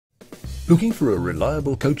Looking for a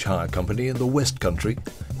reliable coach hire company in the West Country?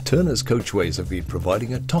 Turner's Coachways have been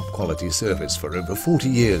providing a top quality service for over 40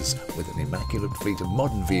 years with an immaculate fleet of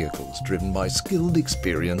modern vehicles driven by skilled,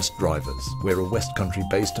 experienced drivers. We're a West Country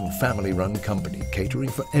based and family run company catering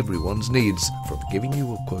for everyone's needs, from giving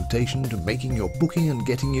you a quotation to making your booking and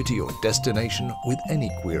getting you to your destination with any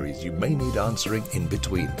queries you may need answering in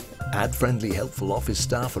between. Add friendly, helpful office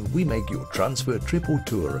staff and we make your transfer, trip or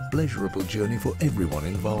tour a pleasurable journey for everyone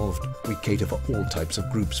involved. We cater for all types of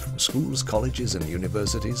groups, from schools, colleges and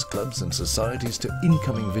universities, clubs and societies to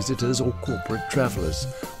incoming visitors or corporate travellers.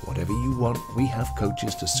 Whatever you want, we have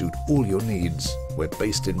coaches to suit all your needs. We're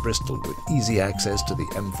based in Bristol with easy access to the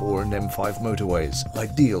M4 and M5 motorways,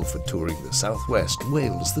 ideal for touring the Southwest,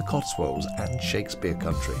 Wales, the Cotswolds and Shakespeare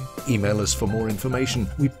country. Email us for more information.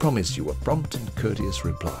 We promise you a prompt and courteous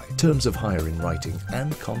reply, terms of hire in writing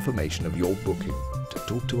and confirmation of your booking. To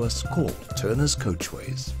talk to us, call Turner's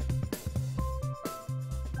Coachways.